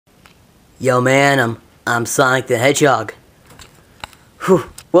Yo man, I'm Sonic the Hedgehog. Whew.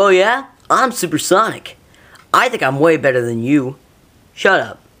 Well yeah, I'm supersonic. I think I'm way better than you. Shut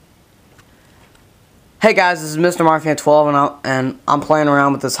up. Hey guys, this is MrMariofan12 and I'm playing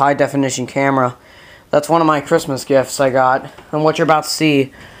around with this high definition camera. That's one of my Christmas gifts I got. And what you're about to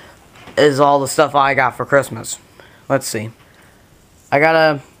see is all the stuff I got for Christmas. Let's see. I got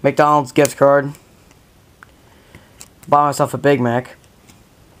a McDonald's gift card. Bought myself a Big Mac.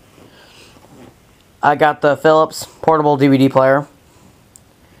 I got the Philips portable DVD player.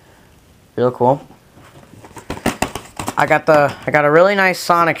 Real cool. I got a really nice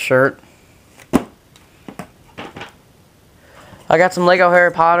Sonic shirt. I got some Lego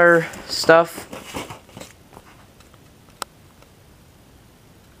Harry Potter stuff.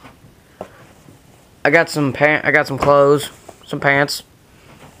 I got some clothes, some pants.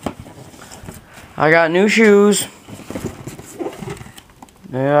 I got new shoes.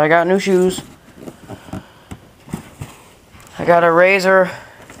 Yeah, I got new shoes. I got a razor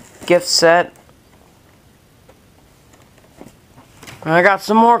gift set. I got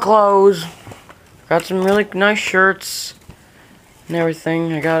some more clothes. Got some really nice shirts and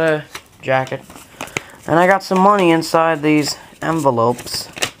everything. I got a jacket. And I got some money inside these envelopes.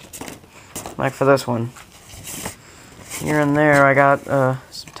 Like for this one. Here and there I got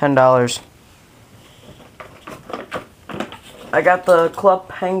 $10. I got the Club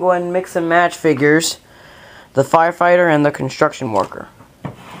Penguin mix and match figures. The firefighter and the construction worker.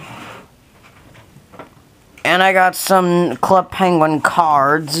 And I got some Club Penguin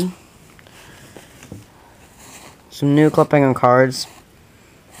cards. Some new Club Penguin cards.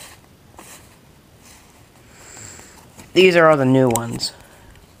 These are all the new ones.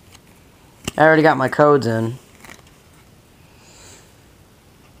 I already got my codes in.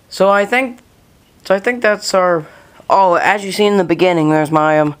 So I think that's our... Oh, as you see in the beginning, there's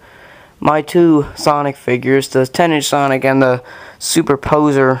my two Sonic figures, the 10-inch Sonic and the Super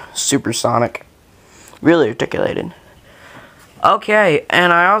Poser Super Sonic. Really articulated. Okay,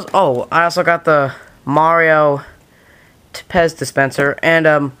 and I also got the Mario Pez dispenser,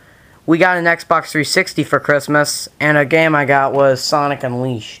 and we got an Xbox 360 for Christmas, and a game I got was Sonic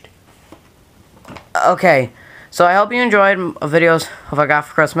Unleashed. Okay, so I hope you enjoyed videos of what I got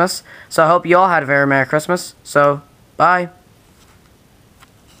for Christmas. So I hope you all had a very Merry Christmas. So, bye.